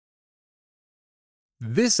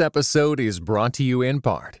This episode is brought to you in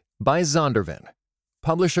part by Zondervan,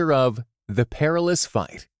 publisher of The Perilous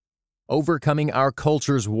Fight, Overcoming Our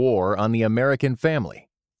Culture's War on the American Family,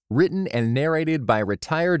 written and narrated by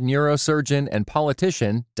retired neurosurgeon and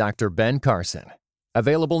politician Dr. Ben Carson.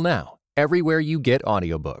 Available now everywhere you get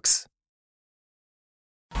audiobooks.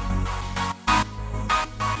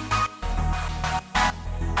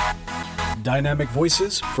 Dynamic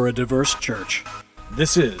voices for a diverse church.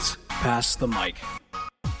 This is Pass the Mic.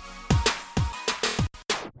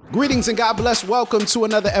 Greetings and God bless. Welcome to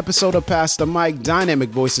another episode of Pass the Mic, Dynamic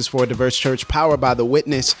Voices for a Diverse Church, powered by The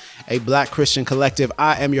Witness, a Black Christian collective.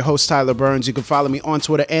 I am your host, Tyler Burns. You can follow me on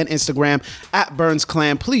Twitter and Instagram at Burns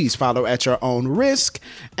Clan. Please follow at your own risk.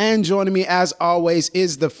 And joining me, as always,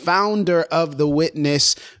 is the founder of The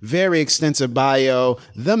Witness, very extensive bio,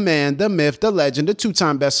 the man, the myth, the legend, the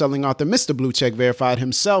two-time best-selling author, Mr. Blue Check Verified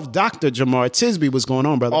himself, Dr. Jamar Tisby. What's going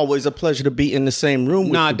on, brother? Always a pleasure to be in the same room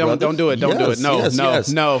with you, brother. Don't do it. Don't do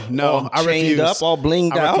it. No, all I refuse. Up, all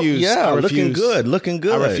blinged I refuse. out. Yeah, I refuse. looking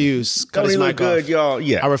good. I refuse. Cut his mic good, off. y'all.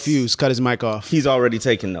 Yeah, I refuse. Cut his mic off. He's already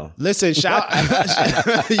taken though. Listen,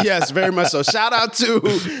 yes, very much so. Shout out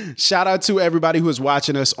to everybody who is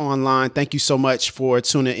watching us online. Thank you so much for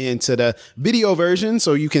tuning in to the video version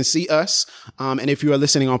so you can see us. And if you are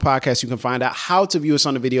listening on podcast, you can find out how to view us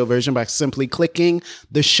on the video version by simply clicking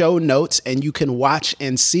the show notes, and you can watch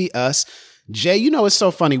and see us. Jay, you know, it's so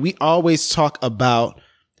funny. We always talk about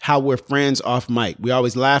how we're friends off mic. We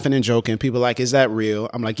always laughing and joking. People are like, is that real?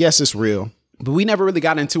 I'm like, yes, it's real. But we never really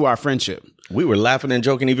got into our friendship. We were laughing and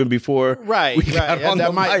joking even before. Right.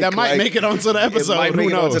 That might make it onto the episode. It might make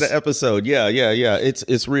it onto the episode. Yeah.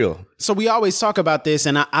 It's real. So we always talk about this,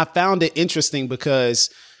 and I found it interesting because,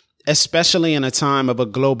 especially in a time of a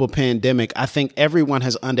global pandemic, I think everyone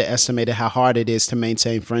has underestimated how hard it is to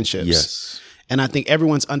maintain friendships. Yes. And I think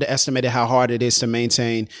everyone's underestimated how hard it is to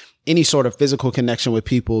maintain any sort of physical connection with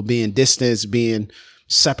people, being distanced, being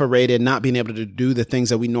separated, not being able to do the things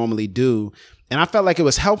that we normally do. And I felt like it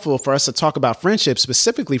was helpful for us to talk about friendship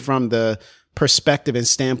specifically from the perspective and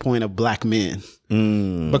standpoint of Black men.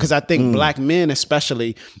 Because I think Black men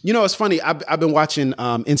especially, you know, it's funny. I've been watching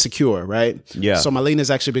Insecure, right? Yeah. So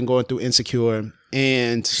Malena's actually been going through Insecure.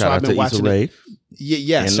 And so Shout I've been watching it.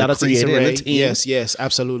 Yes. Shout out to Issa Rae. Yes,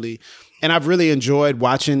 absolutely. And I've really enjoyed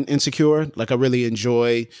watching Insecure. Like, I really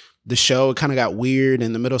enjoy the show. It kind of got weird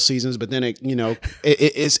in the middle seasons, but then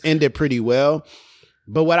it's ended pretty well.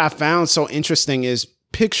 But what I found so interesting is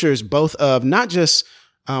pictures both of not just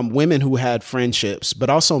women who had friendships,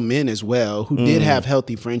 but also men as well, who did have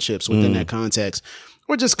healthy friendships within that context,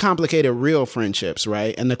 or just complicated real friendships,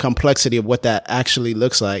 right? And the complexity of what that actually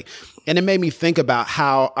looks like. And it made me think about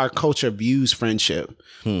how our culture views friendship.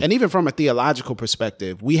 And even from a theological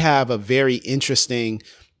perspective, we have a very interesting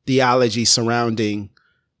theology surrounding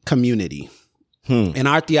community. And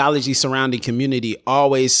our theology surrounding community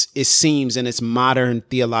always, it seems in its modern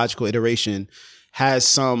theological iteration, has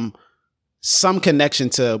some connection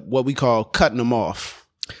to what we call cutting them off.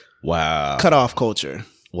 Wow. Cut off culture.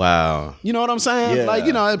 Wow. You know what I'm saying? Yeah, like,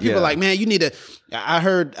 you know, people are like, man, you need to, I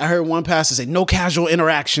heard one pastor say no casual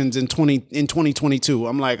interactions in 2022.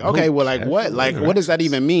 I'm like, okay, well, like what? Like, what does that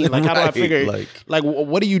even mean? Like, how do I figure, like,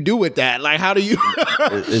 what do you do with that? Like, how do you?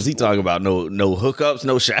 Is he talking about no hookups,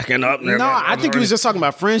 no shacking up? No, I think he was just talking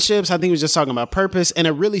about friendships. I think he was just talking about purpose. And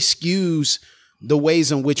it really skews the ways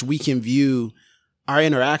in which we can view our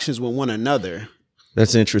interactions with one another.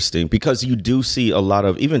 That's interesting, because you do see a lot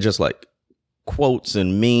of even just like quotes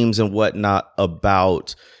and memes and whatnot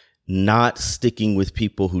about not sticking with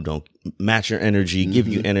people who don't match your energy, give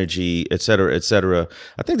you energy, et cetera, et cetera.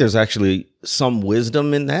 I think there's actually some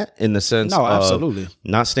wisdom in that, in the sense absolutely. of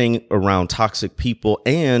not staying around toxic people,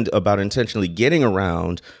 and about intentionally getting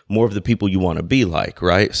around more of the people you want to be like,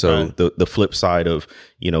 right? So right. The flip side of,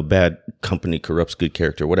 you know, bad company corrupts good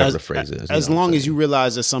character, whatever the phrase is. As long as you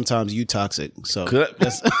realize that sometimes you toxic. So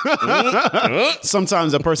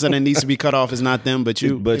sometimes the person that needs to be cut off is not them, but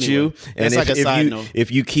you. But anyway, you. And like a side note. If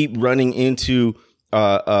you keep running into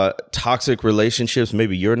toxic relationships,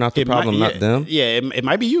 maybe you're not the problem, not them. Yeah, it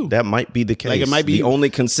might be you. That might be the case. Like, it might be the only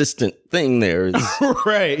consistent thing there is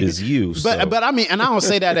right. is you. But I mean, and I don't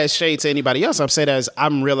say that as shade to anybody else. I'm saying that as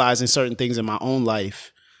I'm realizing certain things in my own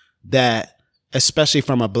life that, especially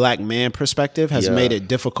from a Black man perspective, has made it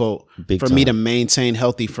difficult for me to maintain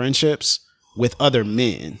healthy friendships with other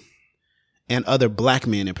men and other Black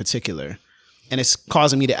men in particular. And it's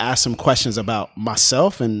causing me to ask some questions about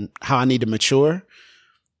myself and how I need to mature.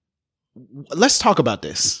 Let's talk about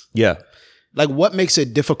this. Yeah. Like, what makes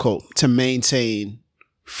it difficult to maintain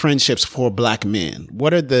friendships for Black men?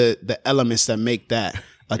 What are the elements that make that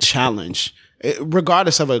a challenge,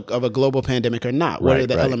 regardless of a global pandemic or not? What are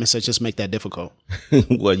the elements that just make that difficult?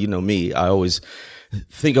 Well, you know me, I always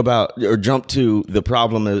think about or jump to the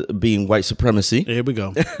problem of being white supremacy. Here we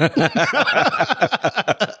go. You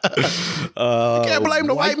can't blame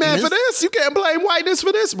the white man for this. You can't blame whiteness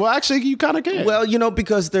for this. Well, actually, you kind of can. Well, you know,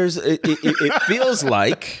 because it feels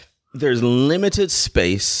like there's limited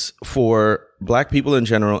space for Black people in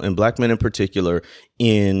general and Black men in particular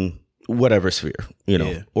in whatever sphere, you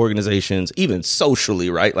know, organizations, even socially,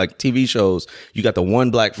 right? Like TV shows, you got the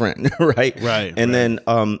one Black friend, right? Right. And then,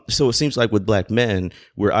 so it seems like with Black men,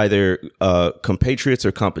 we're either compatriots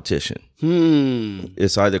or competition.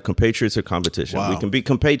 It's either compatriots or competition. Wow. We can be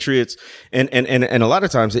compatriots, and a lot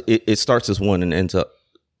of times it starts as one and ends up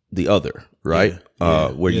the other, right?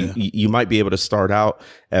 Where you might be able to start out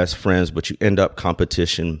as friends, but you end up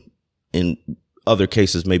competition. In other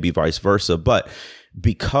cases, maybe vice versa. But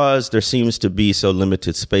because there seems to be so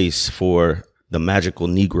limited space for the magical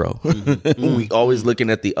Negro, we always looking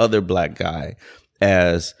at the other Black guy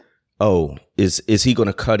as, oh, is he going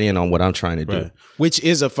to cut in on what I'm trying to do? Which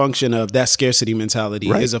is a function of that scarcity mentality,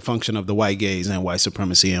 is a function of the white gaze and white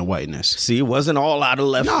supremacy and whiteness. See, it wasn't all out of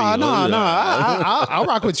left field. No. I'll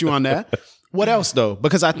rock with you on that. What else though?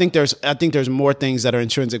 Because I think there's more things that are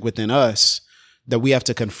intrinsic within us that we have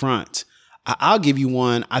to confront. I'll give you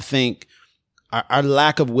one. I think our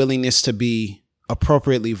lack of willingness to be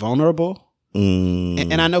appropriately vulnerable.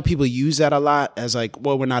 And I know people use that a lot as like,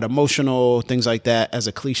 well, we're not emotional, things like that as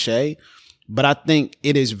a cliche. But I think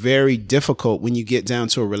it is very difficult when you get down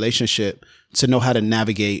to a relationship to know how to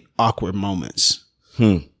navigate awkward moments.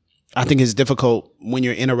 I think it's difficult when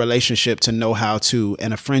you're in a relationship to know how to,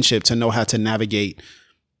 and a friendship to know how to navigate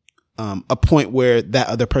a point where that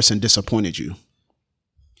other person disappointed you.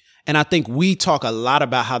 And I think we talk a lot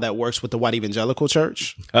about how that works with the white evangelical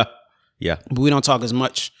church. Yeah. But we don't talk as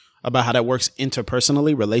much about how that works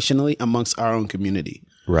interpersonally, relationally amongst our own community.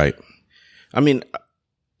 Right. I mean,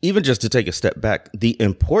 even just to take a step back, the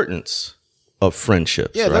importance of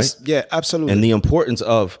friendships, right? Yeah, absolutely. And the importance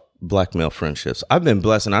of Black male friendships. I've been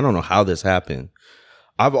blessed, and I don't know how this happened.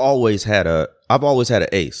 I've always had an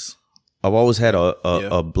ace. I've always had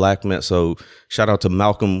a Black man. So shout out to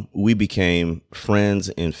Malcolm. We became friends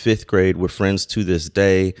in 5th grade. We're friends to this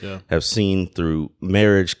day. Have seen through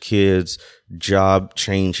marriage, kids, job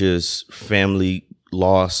changes, family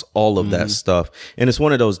loss, all of that stuff. And it's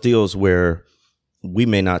one of those deals where we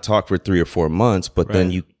may not talk for 3 or 4 months, but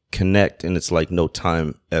then you connect and it's like no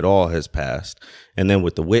time at all has passed. And then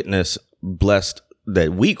with the witness, blessed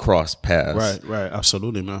that we crossed paths. Right.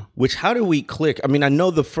 Absolutely, man. Which, how did we click? I mean, I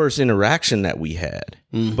know the first interaction that we had,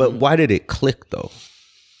 but why did it click though?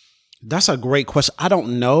 That's a great question. I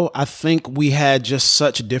don't know. I think we had just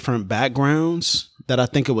such different backgrounds that I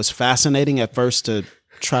think it was fascinating at first to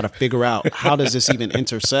try to figure out how does this even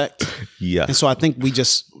intersect? Yeah. And so I think we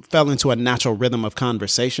just fell into a natural rhythm of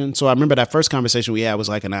conversation. So I remember that first conversation we had was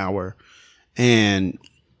like an hour. And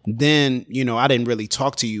then, you know, I didn't really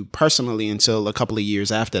talk to you personally until a couple of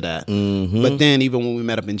years after that. But then even when we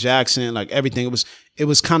met up in Jackson, like everything, it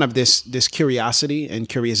was kind of this curiosity and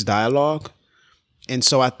curious dialogue. And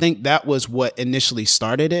so I think that was what initially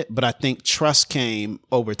started it. But I think trust came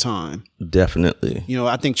over time. Definitely. You know,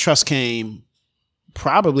 I think trust came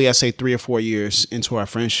probably, I'd say 3 or 4 years into our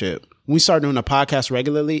friendship. When we started doing a podcast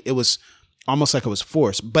regularly, it was almost like it was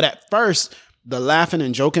forced. But at first, the laughing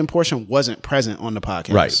and joking portion wasn't present on the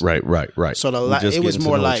podcast. Right. So it was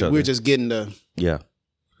more like we were just getting the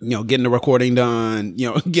getting the recording done,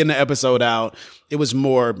 getting the episode out. It was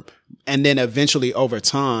more, and then eventually over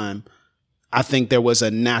time, I think there was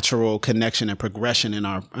a natural connection and progression in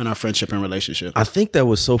our friendship and relationship. I think that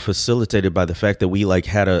was so facilitated by the fact that we like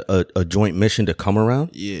had a joint mission to come around.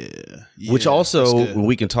 Yeah. Which also,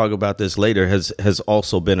 we can talk about this later, has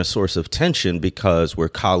also been a source of tension because we're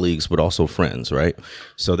colleagues but also friends, right?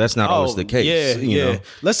 So that's not always the case. Yeah.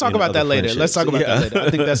 Let's talk about that later. Let's talk about that later. I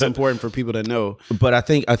think that's important for people to know. But I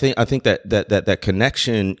think that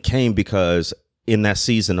connection came because in that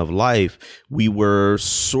season of life, we were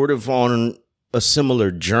sort of on a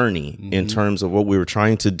similar journey in terms of what we were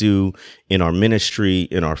trying to do in our ministry,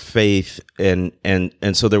 in our faith. And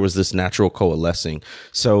so there was this natural coalescing.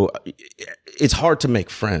 So it's hard to make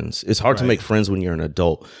friends. It's hard to make friends when you're an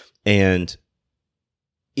adult. And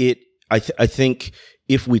I think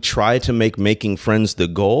if we try to make making friends the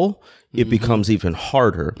goal, it becomes even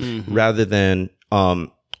harder rather than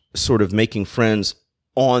sort of making friends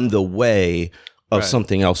on the way of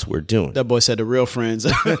something else we're doing. That boy said the real friends,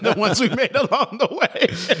 the ones we made along the way.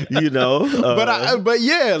 But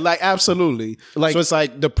yeah, like absolutely. Like, so it's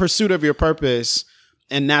like the pursuit of your purpose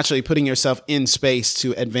and naturally putting yourself in space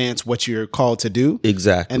to advance what you're called to do.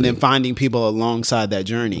 Exactly. And then finding people alongside that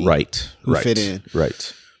journey. Right. Who fit in.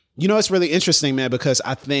 Right. You know, it's really interesting, man, because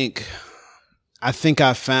I think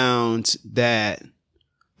I found that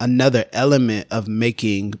another element of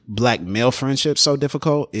making Black male friendships so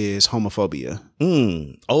difficult is homophobia.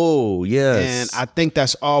 Oh, yes. And I think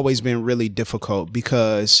that's always been really difficult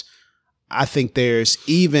because I think there's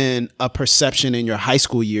even a perception in your high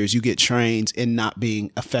school years, you get trained in not being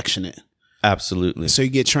affectionate. Absolutely. So you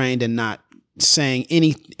get trained in not saying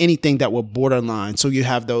anything that will borderline. So you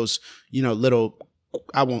have those, you know, little,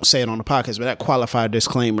 I won't say it on the podcast, but that qualified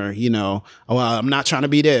disclaimer, you know, well, I'm not trying to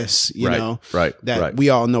be this, you know, that we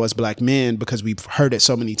all know as Black men because we've heard it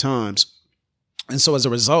so many times. And so as a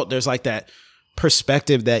result, there's like that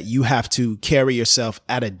perspective that you have to carry yourself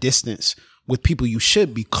at a distance with people you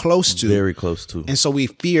should be close to. Very close to. And so we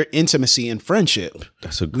fear intimacy and friendship.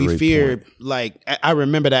 That's a great We fear, point. like, I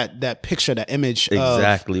remember that picture, that image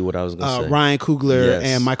exactly of what I was going to say. Ryan Coogler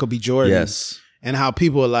and Michael B. Jordan. Yes. And how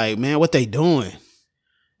people are like, man, what they doing?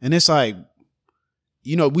 And it's like,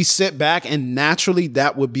 you know, we sit back and naturally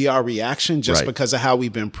that would be our reaction just because of how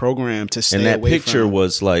we've been programmed to stay away from. And that picture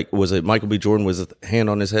was like, was it Michael B. Jordan with his hand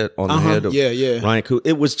on his head, on the head of Ryan Coogler?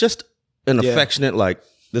 It was just an affectionate, like,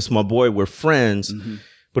 this is my boy, we're friends. Mm-hmm.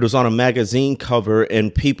 But it was on a magazine cover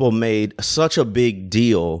and people made such a big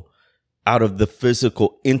deal out of the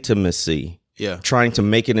physical intimacy. Yeah. Trying to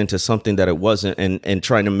make it into something that it wasn't and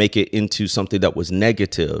trying to make it into something that was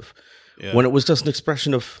negative. Yeah. When it was just an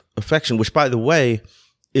expression of affection, which, by the way,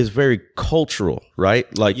 is very cultural, right?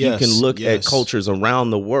 Like you can look at cultures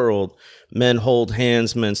around the world. Men hold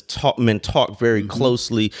hands, men talk very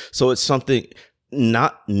closely. So it's something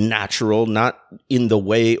not natural, not in the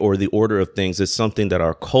way or the order of things. It's something that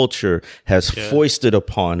our culture has foisted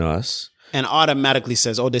upon us. And automatically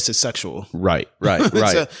says, "Oh, this is sexual." Right.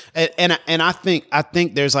 So, and I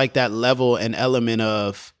think there's like that level and element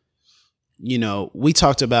of, you know, we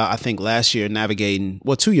talked about, I think last year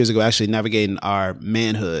 2 years ago actually, navigating our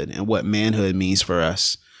manhood and what manhood means for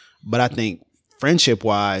us. But I think friendship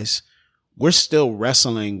wise, we're still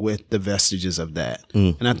wrestling with the vestiges of that.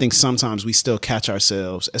 And I think sometimes we still catch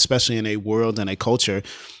ourselves, especially in a world and a culture,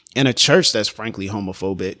 in a church that's frankly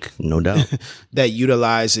homophobic. No doubt. That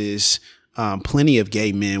utilizes plenty of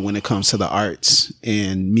gay men when it comes to the arts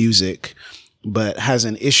and music, but has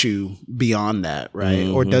an issue beyond that, right?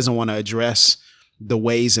 Or doesn't want to address the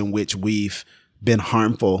ways in which we've been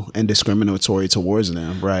harmful and discriminatory towards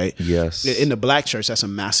them, right? Yes. In the Black church, that's a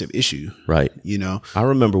massive issue. Right. You know? I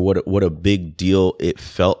remember what a big deal it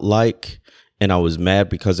felt like, and I was mad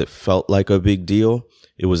because it felt like a big deal.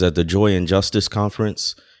 It was at the Joy and Justice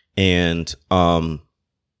Conference, and I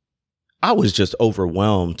was just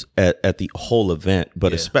overwhelmed at the whole event,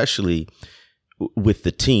 but especially with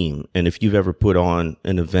the team. And if you've ever put on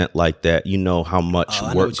an event like that, you know how much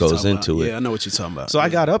work goes into it. Yeah, I know what you're talking about. So I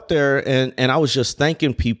got up there and I was just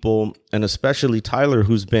thanking people, and especially Tyler,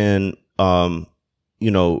 who's been,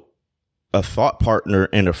 you know, a thought partner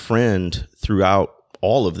and a friend throughout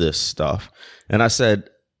all of this stuff. And I said,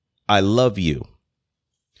 I love you.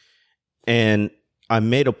 And I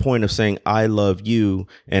made a point of saying, I love you,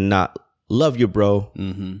 and not love you, bro,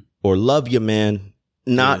 or love you, man.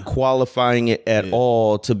 Not qualifying it at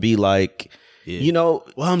all to be like, you know,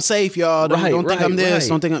 well, I'm safe, y'all. Don't think I'm this.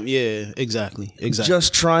 Don't think I'm. Yeah, exactly.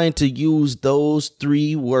 Just trying to use those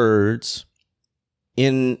 3 words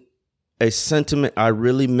in a sentiment I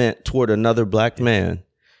really meant toward another Black man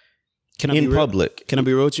in public. Can I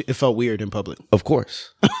be real with you? It felt weird in public. Of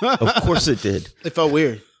course. Of course it did. It felt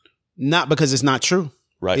weird. Not because it's not true.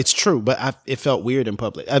 Right. It's true, but it felt weird in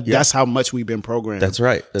public. That's how much we've been programmed. That's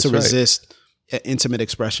right. To resist an intimate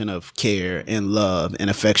expression of care and love and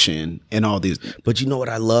affection and all these. But you know what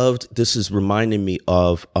I loved? This is reminding me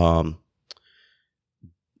of when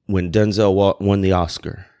Denzel won the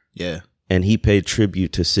Oscar. Yeah. And he paid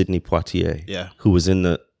tribute to Sidney Poitier. Yeah. Who was in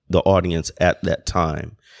the audience at that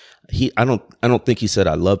time. I don't think he said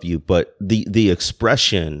I love you, but the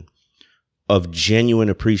expression of genuine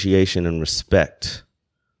appreciation and respect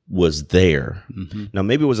was there. Now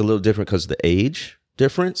maybe it was a little different because of the age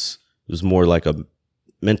difference. It was more like a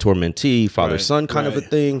mentor-mentee, father-son kind of a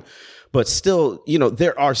thing. But still, you know,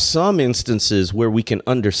 there are some instances where we can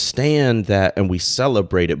understand that and we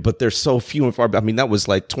celebrate it, but there's so few and far. I mean, that was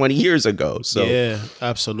like 20 years ago. So yeah,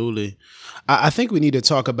 absolutely. I think we need to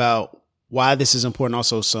talk about why this is important.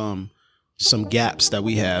 Also, some gaps that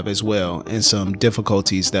we have as well, and some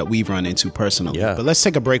difficulties that we've run into personally. Yeah. But let's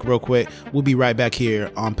take a break real quick. We'll be right back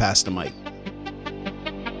here on Pass the Mic.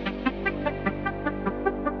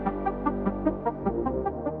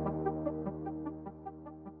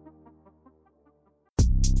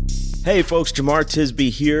 Hey folks, Jamar Tisby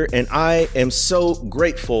here, and I am so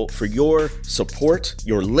grateful for your support,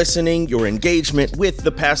 your listening, your engagement with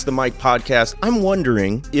the Pass the Mic podcast. I'm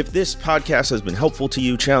wondering if this podcast has been helpful to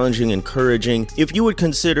you, challenging, encouraging, if you would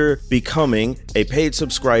consider becoming a paid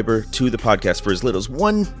subscriber to the podcast for as little as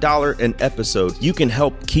 $1 an episode. You can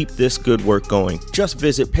help keep this good work going. Just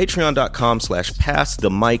visit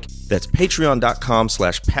patreon.com/passthemic. That's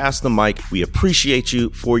patreon.com/passthemic. We appreciate you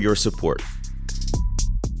for your support.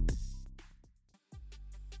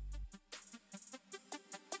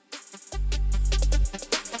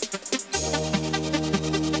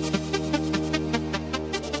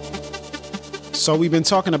 So we've been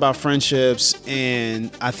talking about friendships, and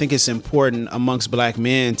I think it's important amongst Black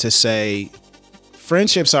men to say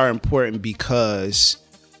friendships are important because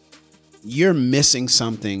you're missing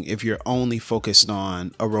something if you're only focused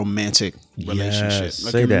on a romantic relationship. Yes,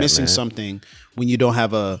 like you're missing something when you don't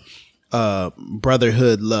have a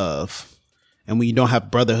brotherhood love, and when you don't have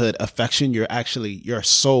brotherhood affection, your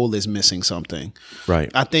soul is missing something. Right.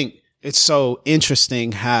 I think it's so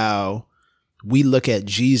interesting how we look at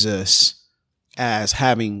Jesus as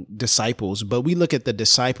having disciples, but we look at the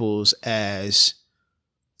disciples as,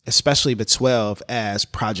 especially the 12, as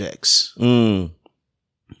projects. So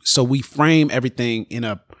we frame everything in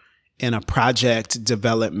a project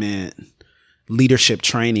development, leadership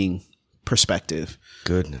training perspective.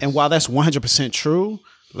 Goodness. And while that's 100% true,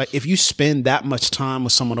 like if you spend that much time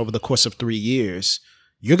with someone over the course of 3 years,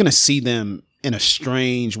 you're going to see them in a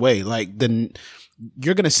strange way. Like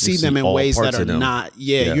you're going to see them in ways that are not,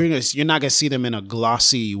 you're not going to see them in a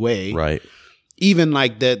glossy way. Right. Even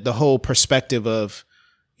like the whole perspective of,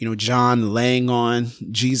 John laying on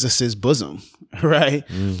Jesus's bosom, right?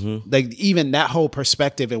 Mm-hmm. Like even that whole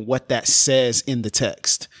perspective and what that says in the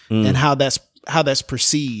text and how that's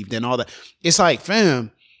perceived and all that. It's like,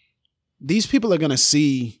 fam, these people are going to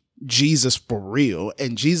see Jesus for real,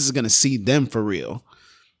 and Jesus is going to see them for real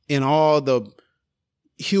in all the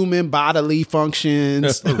human bodily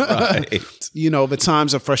functions, right. The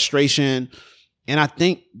times of frustration. And I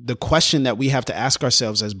think the question that we have to ask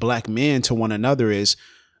ourselves as Black men to one another is,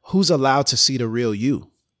 who's allowed to see the real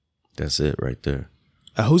you? That's it right there.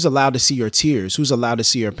 Who's allowed to see your tears? Who's allowed to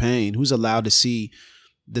see your pain? Who's allowed to see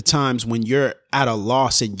the times when you're at a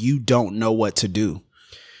loss and you don't know what to do?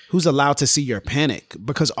 Who's allowed to see your panic?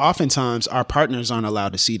 Because oftentimes our partners aren't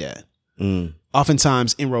allowed to see that.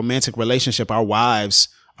 Oftentimes in romantic relationship, our wives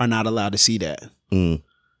are not allowed to see that. Or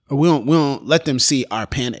we don't let them see our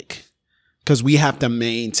panic, because we have to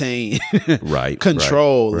maintain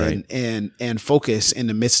control and focus in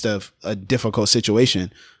the midst of a difficult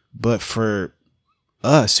situation. But for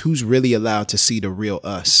us, who's really allowed to see the real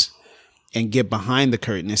us and get behind the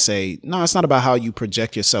curtain and say, no, it's not about how you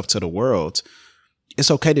project yourself to the world.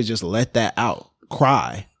 It's okay to just let that out,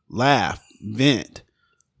 cry, laugh, vent,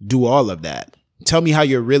 do all of that. Tell me how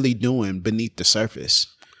you're really doing beneath the surface.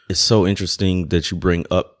 It's so interesting that you bring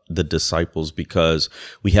up the disciples, because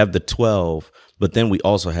we have the 12, but then we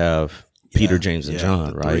also have Peter, James, and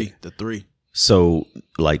John, right? The three. So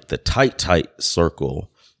like the tight circle.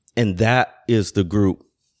 And that is the group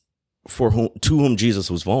to whom Jesus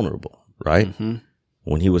was vulnerable, right? Mm-hmm.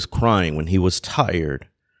 When he was crying, when he was tired,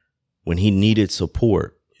 when he needed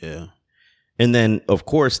support. Yeah. And then, of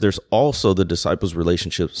course, there's also the disciples'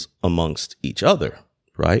 relationships amongst each other,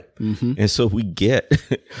 right? Mm-hmm. And so we get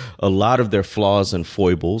a lot of their flaws and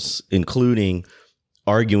foibles, including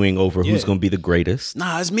arguing over who's going to be the greatest.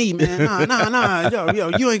 Nah, it's me, man. Nah.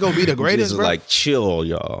 Yo, you ain't going to be the greatest, bro. Like, chill,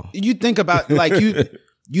 y'all. You think about,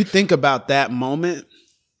 you think about that moment.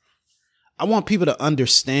 I want people to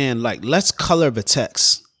understand, let's color the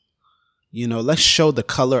text. Let's show the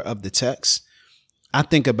color of the text. I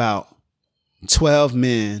think about 12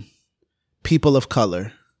 men, people of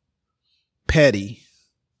color, petty,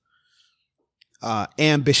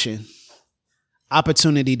 ambition,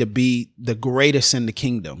 opportunity to be the greatest in the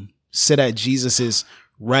kingdom, sit at Jesus's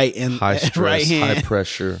right and high stress, right hand, high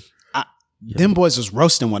pressure. Them boys was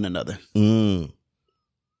roasting one another. Man,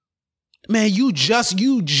 you just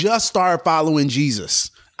started following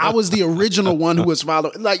Jesus. I was the original one who was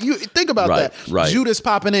following. You think about that. Right. Judas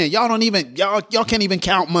popping in. Y'all can't even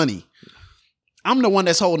count money. I'm the one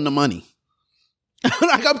that's holding the money.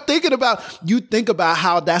 I'm thinking about, you think about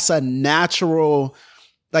how that's a natural,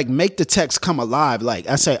 make the text come alive.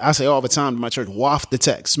 I say all the time to my church, waft the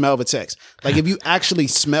text, smell the text. If you actually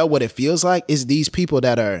smell what it feels like, it's these people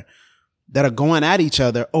that are going at each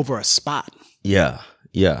other over a spot. Yeah.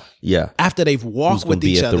 After they've walked with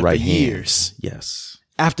each other for years. Yes.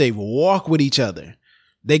 After they've walked with each other,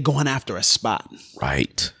 they going after a spot.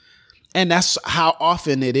 Right. And that's how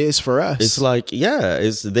often it is for us. It's like,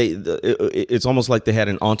 it's almost like they had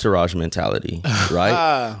an entourage mentality,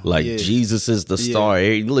 right? Jesus is the star.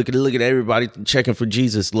 Hey, look at everybody checking for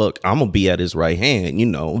Jesus. Look, I'm gonna be at his right hand.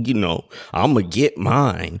 I'm gonna get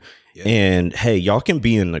mine. Yeah. And hey, y'all can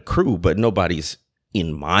be in the crew, but nobody's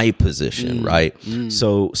in my position, right?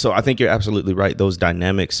 So I think you're absolutely right. Those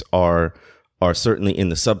dynamics are certainly in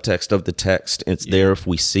the subtext of the text. It's there if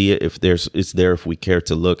we see it. It's there if we care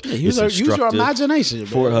to look. Use your imagination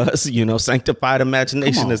for us. Sanctified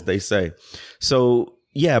imagination, as they say. So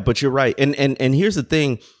but you're right. And here's the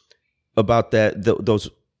thing about that: those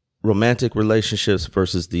romantic relationships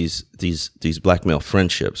versus these black male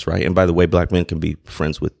friendships, right? And by the way, black men can be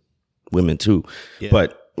friends with women too. Yeah,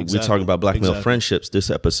 but we're talking about black male friendships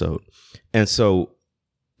this episode, and so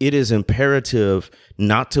it is imperative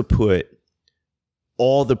not to put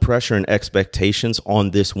all the pressure and expectations on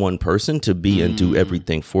this one person to be and do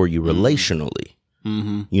everything for you relationally.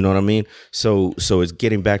 Mm-hmm. You know what I mean? So it's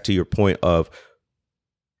getting back to your point of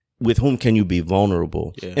with whom can you be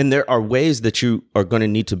vulnerable? Yeah. And there are ways that you are going to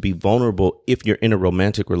need to be vulnerable if you're in a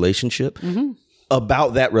romantic relationship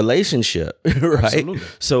about that relationship, right? Absolutely.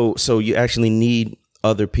 So you actually need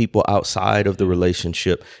other people outside of the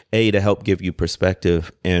relationship, A, to help give you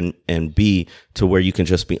perspective, and B, to where you can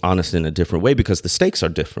just be honest in a different way because the stakes are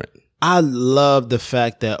different. I love the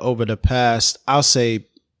fact that over the past, I'll say,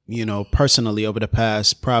 personally, over the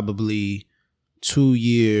past probably 2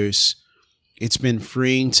 years, it's been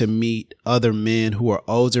freeing to meet other men who are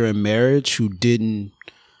older in marriage who didn't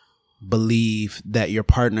believe that your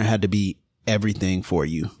partner had to be everything for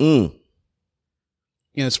you.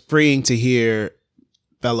 It's freeing to hear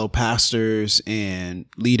fellow pastors and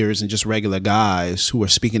leaders and just regular guys who are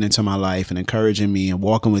speaking into my life and encouraging me and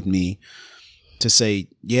walking with me to say,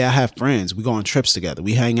 I have friends. We go on trips together.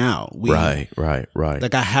 We hang out. Right.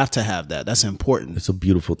 Like I have to have that. That's important. It's a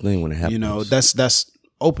beautiful thing when it happens. That's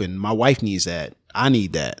open. My wife needs that. I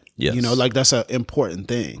need that. Yes. That's an important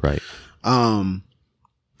thing. Right.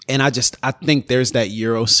 And I think there's that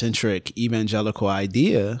Eurocentric evangelical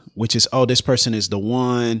idea, which is, this person is the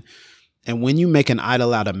one. And when you make an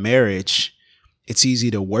idol out of marriage, it's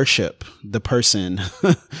easy to worship the person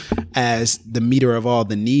as the meter of all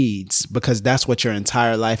the needs because that's what your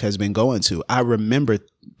entire life has been going to. I remember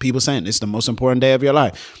people saying it's the most important day of your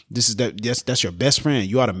life. That's your best friend.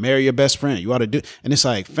 You ought to marry your best friend. You ought to do. And it's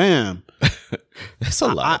like, fam, that's a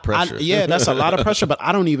lot of pressure. That's a lot of pressure. But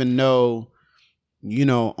I don't even know,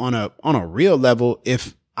 on a real level,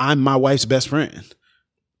 if I'm my wife's best friend.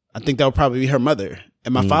 I think that would probably be her mother.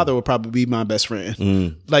 And my father would probably be my best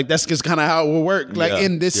friend. Like, that's just kind of how it will work. Like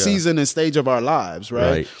in this season and stage of our lives,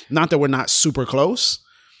 right? Not that we're not super close.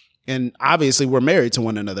 And obviously we're married to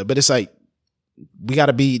one another, but it's like, we got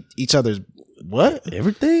to be each other's what?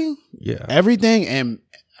 Everything? Yeah. Everything. And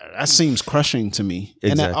that seems crushing to me. Exactly.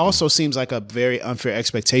 And that also seems like a very unfair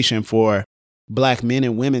expectation for black men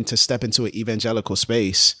and women to step into an evangelical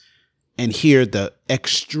space and hear the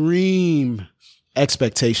extreme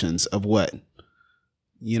expectations of what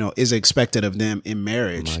is expected of them in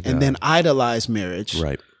marriage, and then idolize marriage.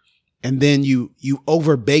 Right. And then you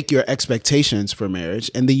overbake your expectations for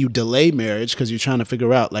marriage, and then you delay marriage because you're trying to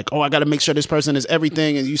figure out like, I got to make sure this person is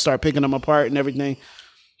everything, and you start picking them apart and everything.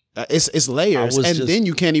 It's layers, and then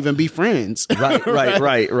you can't even be friends.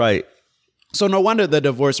 Right. So no wonder the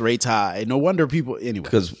divorce rate's high. No wonder people anyway.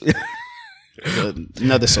 Because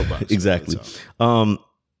another soapbox. Exactly.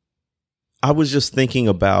 I was just thinking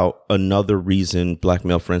about another reason black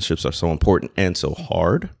male friendships are so important and so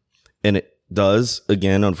hard. And it does,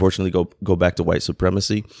 again, unfortunately, go back to white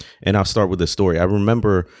supremacy. And I'll start with a story. I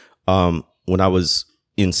remember when I was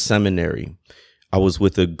in seminary, I was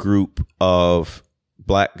with a group of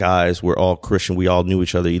black guys. We're all Christian. We all knew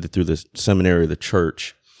each other either through the seminary or the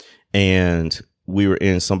church. And we were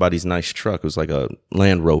in somebody's nice truck. It was like a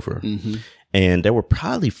Land Rover. Mm-hmm. And there were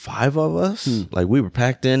probably 5 of us. Like, we were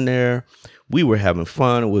packed in there. We were having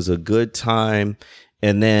fun. It was a good time.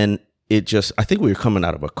 And then I think we were coming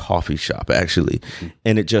out of a coffee shop, actually. Mm-hmm.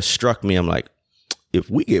 And it just struck me. I'm like, if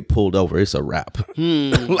we get pulled over, it's a wrap.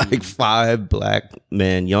 Like 5 black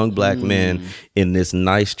men, young black men in this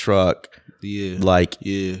nice truck. Yeah. Like,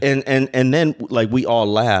 and then like we all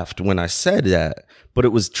laughed when I said that, but it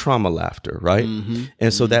was trauma laughter, right? Mm-hmm.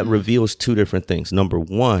 And so that reveals 2 different things. Number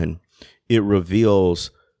one, it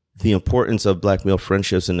reveals the importance of black male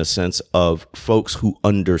friendships in the sense of folks who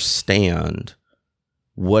understand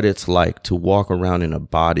what it's like to walk around in a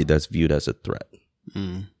body that's viewed as a threat.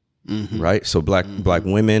 Mm-hmm. Right? So black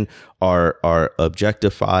women are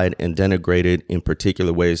objectified and denigrated in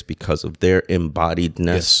particular ways because of their embodiedness.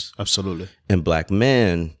 Yes, absolutely. And black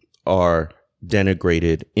men are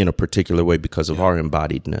denigrated in a particular way because of our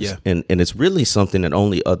embodiedness. Yeah. And it's really something that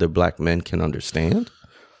only other Black men can understand.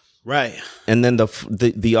 Right. And then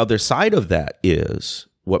the other side of that is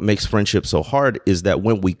what makes friendship so hard is that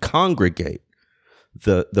when we congregate,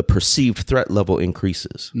 the perceived threat level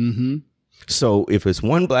increases. Mm-hmm. So if it's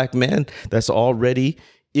one Black man, that's already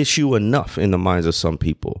issue enough in the minds of some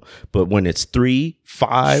people. But when it's 3,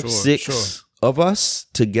 5, 6 of us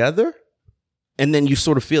together, and then you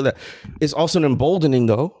sort of feel that it's also an emboldening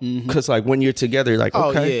though, because like when you're together, you're like,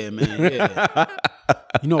 okay, yeah, man, yeah.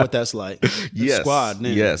 You know what that's like. Yes, squad,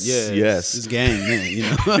 man. yes, yes. It's gang, man. You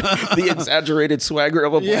know, the exaggerated swagger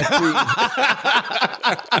of a Black team.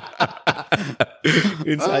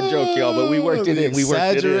 Inside joke, y'all, but we worked it in.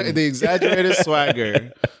 The exaggerated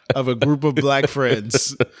swagger of a group of Black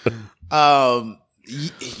friends.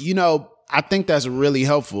 You know, I think that's really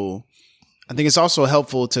helpful. I think it's also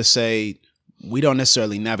helpful to say we don't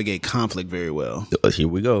necessarily navigate conflict very well. Here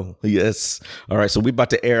we go. Yes. All right. So we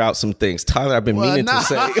about to air out some things. Tyler, I've been meaning to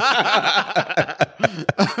say.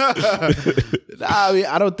 I mean,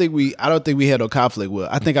 I don't think we handle conflict well.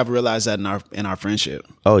 I think I've realized that in our friendship.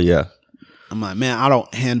 Oh yeah. I'm like, man, I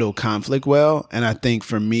don't handle conflict well. And I think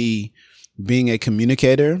for me, being a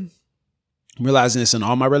communicator, realizing this in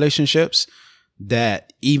all my relationships,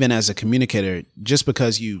 that even as a communicator, just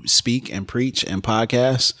because you speak and preach and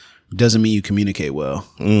podcast doesn't mean you communicate well.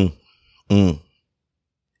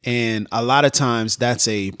 And a lot of times that's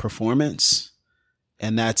a performance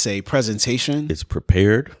and that's a presentation. It's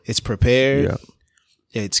prepared. It's prepared.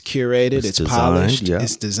 Yeah. It's curated. It's designed, polished. yeah.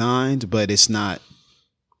 It's designed, but it's not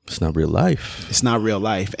real life. It's not real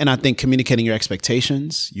life. And I think communicating your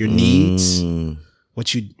expectations, your needs,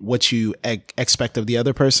 what you expect of the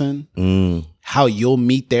other person, how you'll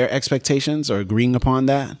meet their expectations or agreeing upon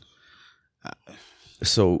that.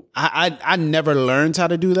 So I never learned how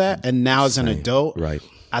to do that. And now as an adult, right.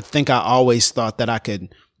 I think I always thought that I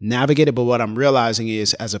could navigate it. But what I'm realizing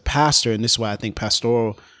is as a pastor, and this is why I think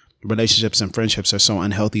pastoral relationships and friendships are so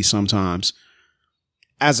unhealthy sometimes.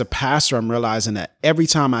 As a pastor, I'm realizing that every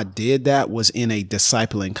time I did that was in a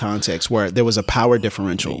discipling context where there was a power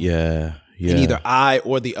differential. Yeah. And either I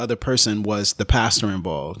or the other person was the pastor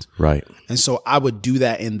involved. Right. And so I would do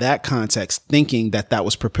that in that context, thinking that that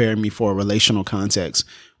was preparing me for a relational context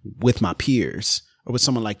with my peers or with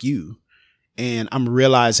someone like you. And I'm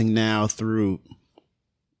realizing now through,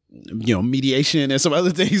 you know, mediation and some other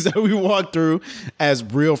things that we walk through as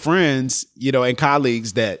real friends, you know, and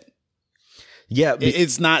colleagues that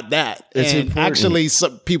it's not that. It's and important. Actually,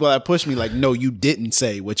 some people have pushed me like, no, you didn't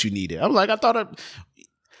say what you needed. I'm like, I thought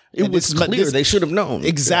it was clear. They should have known.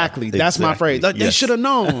 Exactly. Yeah, that's my phrase. Like, They should have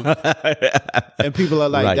known. And people are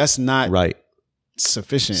like, that's not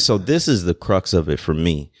sufficient. So this is the crux of it for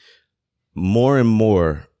me. More and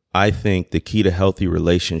more, I think the key to healthy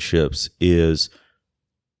relationships is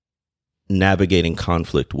navigating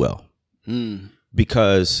conflict well.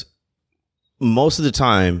 Because most of the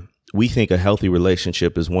time, we think a healthy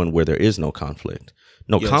relationship is one where there is no conflict.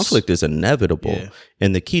 No, conflict is inevitable. Yeah.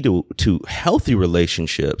 And the key to healthy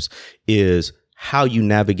relationships is how you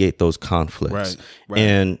navigate those conflicts. Right.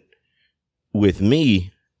 And with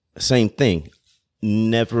me, same thing.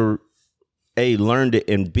 Never, A, learned it,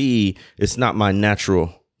 and B, it's not my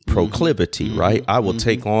natural proclivity, right? I will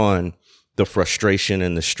take on the frustration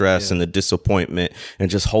and the stress and the disappointment and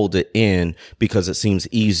just hold it in because it seems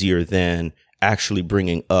easier than actually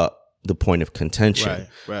bringing up the point of contention.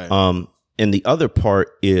 Right. And the other part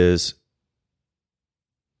is,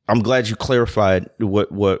 I'm glad you clarified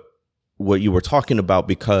what you were talking about,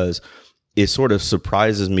 because it sort of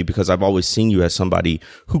surprises me because I've always seen you as somebody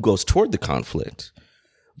who goes toward the conflict.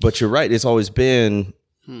 But you're right. It's always been,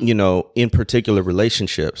 you know, in particular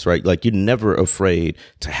relationships, right? Like you're never afraid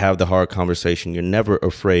to have the hard conversation. You're never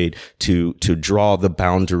afraid to draw the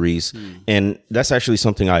boundaries. And that's actually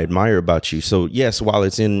something I admire about you. So yes, while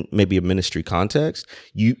it's in maybe a ministry context,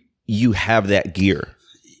 you have that gear.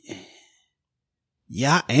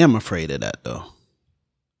 Yeah, I am afraid of that though.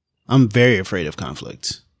 I'm very afraid of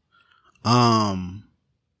conflict. Yeah,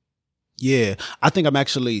 I think I'm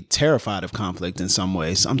actually terrified of conflict in some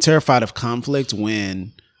ways. I'm terrified of conflict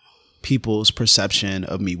when people's perception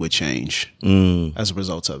of me would change as a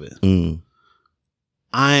result of it.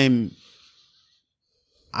 I'm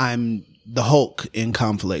the Hulk in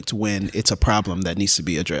conflict when it's a problem that needs to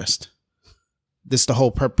be addressed. This is the whole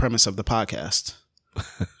premise of the podcast.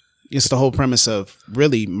 It's the whole premise of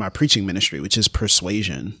really my preaching ministry, which is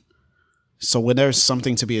persuasion. So when there's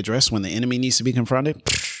something to be addressed, when the enemy needs to be confronted,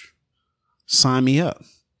 sign me up.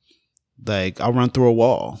 Like I'll run through a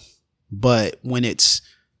wall. But when it's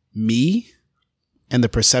me and the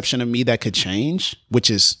perception of me that could change, which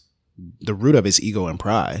is the root of his ego and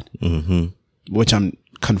pride, which I'm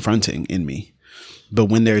confronting in me. But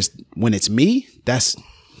when it's me,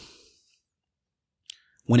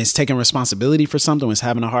 when it's taking responsibility for something, when it's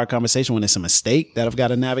having a hard conversation, when it's a mistake that I've got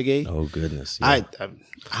to navigate. Oh, goodness. Yeah.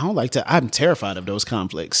 I don't like to, I'm terrified of those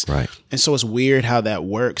conflicts. Right. And so it's weird how that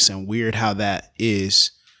works and weird how that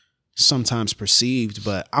is sometimes perceived,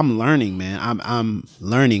 but I'm learning, man. I'm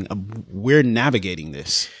learning. We're navigating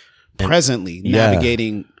this presently,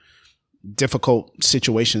 navigating difficult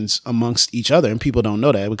situations amongst each other, and people don't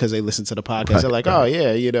know that because they listen to the podcast. Right, they're like, "Oh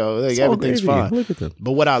yeah, like everything's fine." Look at them.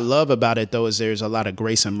 But what I love about it though is there's a lot of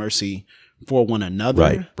grace and mercy for one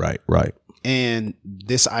another. Right. And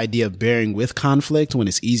this idea of bearing with conflict when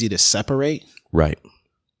it's easy to separate. Right.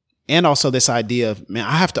 And also this idea of, man,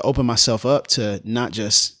 I have to open myself up to not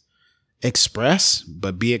just express,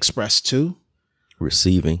 but be expressed too.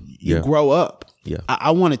 Receiving. You grow up. Yeah.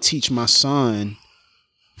 I want to teach my son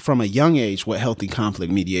from a young age what healthy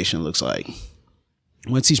conflict mediation looks like.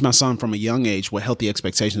 I want to teach my son from a young age what healthy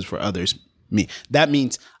expectations for others mean. That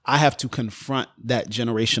means I have to confront that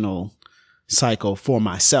generational cycle for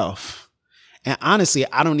myself. And honestly,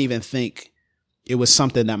 I don't even think it was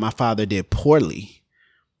something that my father did poorly.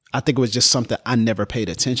 I think it was just something I never paid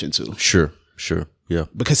attention to. Sure. Yeah.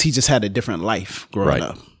 Because he just had a different life growing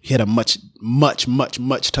up. He had a much, much, much,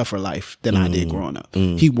 much tougher life than I did growing up.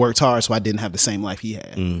 He worked hard, so I didn't have the same life he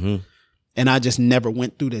had. And I just never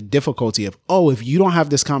went through the difficulty of, if you don't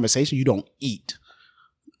have this conversation, you don't eat.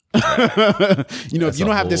 If you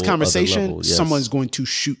don't have this conversation, level, someone's going to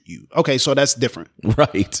shoot you. Okay, so that's different.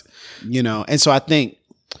 Right. And so I think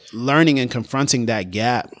learning and confronting that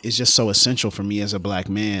gap is just so essential for me as a Black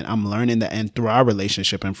man. I'm learning that, and through our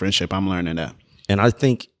relationship and friendship, I'm learning that. And I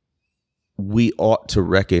think we ought to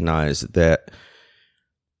recognize that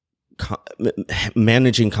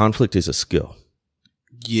managing conflict is a skill.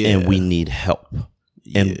 Yeah. And we need help.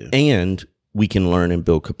 And we can learn and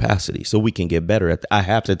build capacity so we can get better at I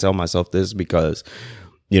have to tell myself this because,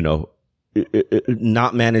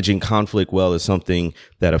 not managing conflict well is something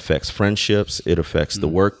that affects friendships. It affects the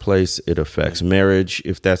workplace. It affects marriage.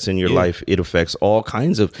 If that's in your life, it affects all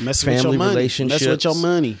kinds of family relationships. Mess with your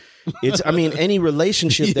money. Any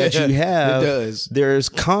relationship that you have, there's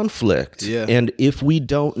conflict. Yeah. And if we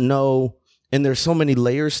don't know, and there's so many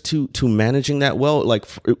layers to managing that well, like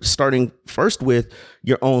starting first with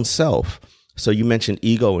your own self. So you mentioned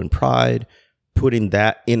ego and pride, putting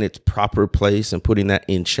that in its proper place and putting that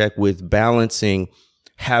in check with balancing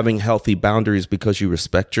having healthy boundaries because you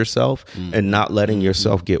respect yourself and not letting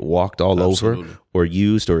yourself get walked all over or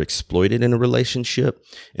used or exploited in a relationship.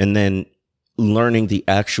 And then learning the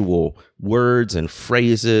actual words and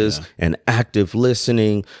phrases and active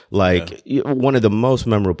listening. One of the most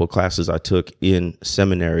memorable classes I took in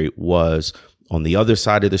seminary was on the other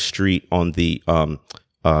side of the street on the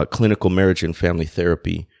clinical marriage and family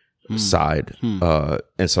therapy side.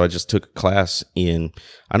 And so I just took a class in,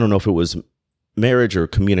 I don't know if it was marriage or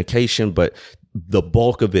communication, but the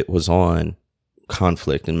bulk of it was on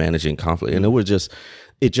conflict and managing conflict. And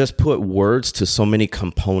it just put words to so many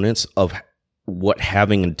components of what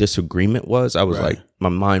having a disagreement was. I was like, my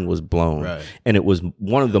mind was blown. Right. And it was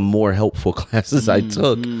one of the more helpful classes I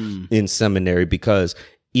took in seminary because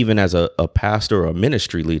even as a pastor or a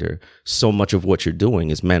ministry leader, so much of what you're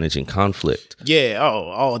doing is managing conflict. Yeah.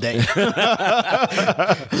 All day.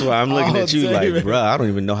 That's why I'm looking at you like, bro, I don't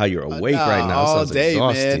even know how you're awake right now. All day,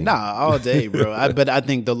 exhausting. Man. All day, bro. But I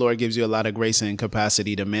think the Lord gives you a lot of grace and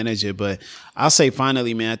capacity to manage it. But I'll say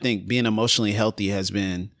finally, man, I think being emotionally healthy has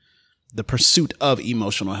been the pursuit of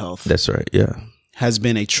emotional health. That's right. Yeah. Has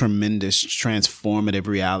been a tremendous transformative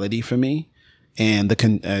reality for me. And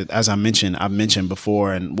as I've mentioned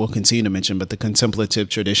before, and we'll continue to mention, but the contemplative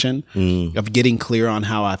tradition of getting clear on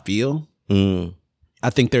how I feel. I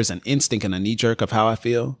think there's an instinct and a knee jerk of how I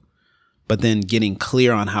feel, but then getting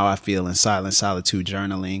clear on how I feel in silence, solitude,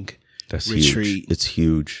 journaling, retreat. Huge. It's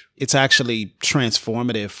huge. It's actually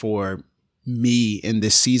transformative for me in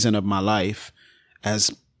this season of my life as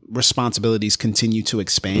responsibilities continue to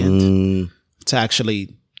expand to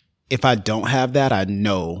actually, if I don't have that, I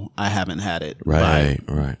know I haven't had it. Right.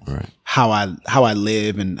 How I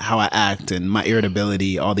live and how I act and my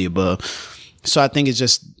irritability, all the above. So I think it's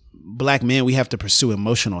just Black men, we have to pursue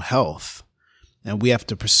emotional health and we have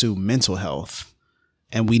to pursue mental health,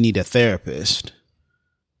 and we need a therapist,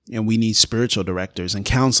 and we need spiritual directors and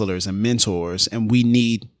counselors and mentors, and we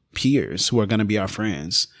need peers who are going to be our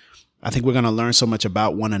friends. I think we're going to learn so much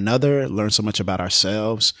about one another, learn so much about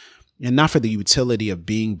ourselves, and not for the utility of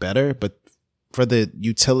being better, but for the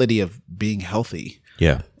utility of being healthy.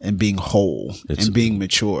 Yeah. And being whole and being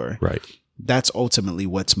mature. Right. That's ultimately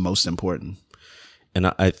what's most important. And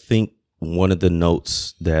I think one of the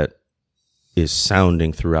notes that is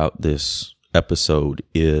sounding throughout this episode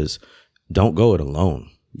is don't go it alone.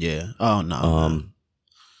 Yeah. Oh, no.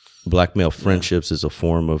 Black male friendships is a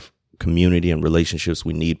form of community and relationships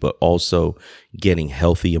we need, but also getting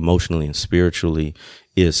healthy emotionally and spiritually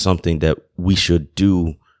is something that we should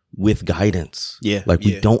do with guidance. Yeah. Like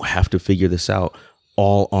we don't have to figure this out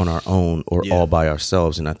all on our own or all by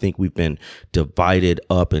ourselves. And I think we've been divided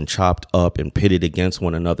up and chopped up and pitted against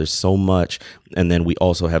one another so much. And then we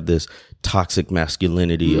also have this toxic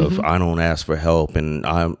masculinity of I don't ask for help and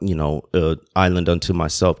I'm, island unto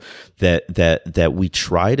myself, that we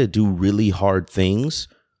try to do really hard things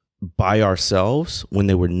by ourselves when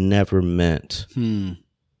they were never meant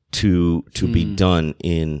to be done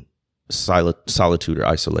in solitude or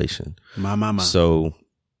isolation. So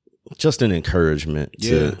just an encouragement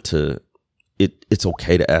to it's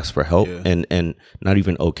okay to ask for help and not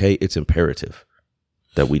even okay, it's imperative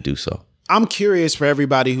that we do so. I'm curious for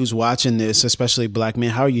everybody who's watching this, especially Black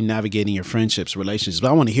men, how are you navigating your friendships, relationships?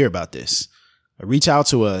 But I want to hear about this. Reach out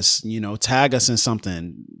to us, tag us in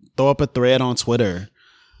something, throw up a thread on Twitter.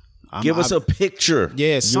 Give us a picture.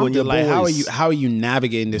 Yeah, something like how are you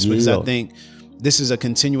navigating this? Because I think this is a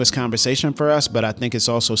continuous conversation for us, but I think it's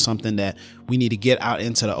also something that we need to get out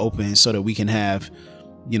into the open so that we can have,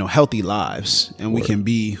 healthy lives and we can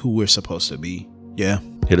be who we're supposed to be. Yeah.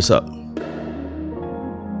 Hit us up.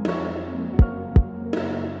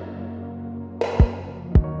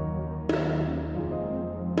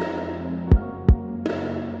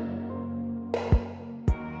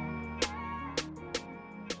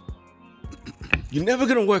 You're never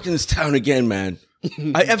going to work in this town again, man.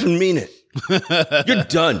 I effing mean it. You're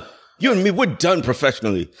done. You and me, we're done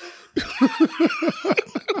professionally.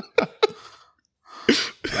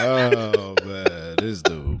 Oh, man. This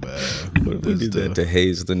dude, man. What if we did that to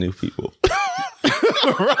Hayes, the new people?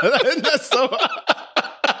 That's so...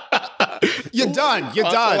 You're done. You're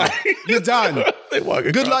done. You're done.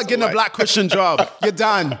 Good luck getting a Black Christian job. You're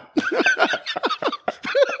done.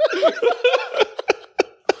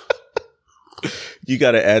 You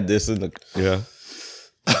got to add this in the... Yeah.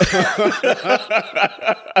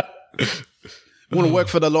 Want to work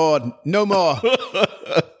for the Lord? No more.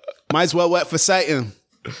 Might as well work for Satan.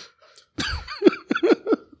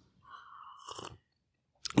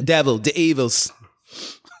 Devil, the evils.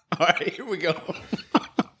 All right, here we go.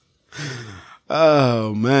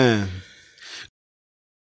 Oh, man.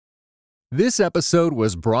 This episode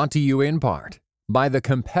was brought to you in part by the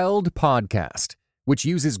Compelled Podcast, which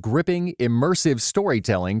uses gripping, immersive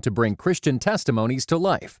storytelling to bring Christian testimonies to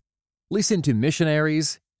life. Listen to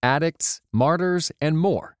missionaries, addicts, martyrs, and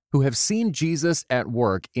more who have seen Jesus at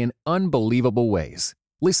work in unbelievable ways.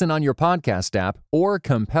 Listen on your podcast app or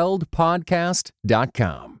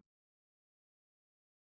compelledpodcast.com.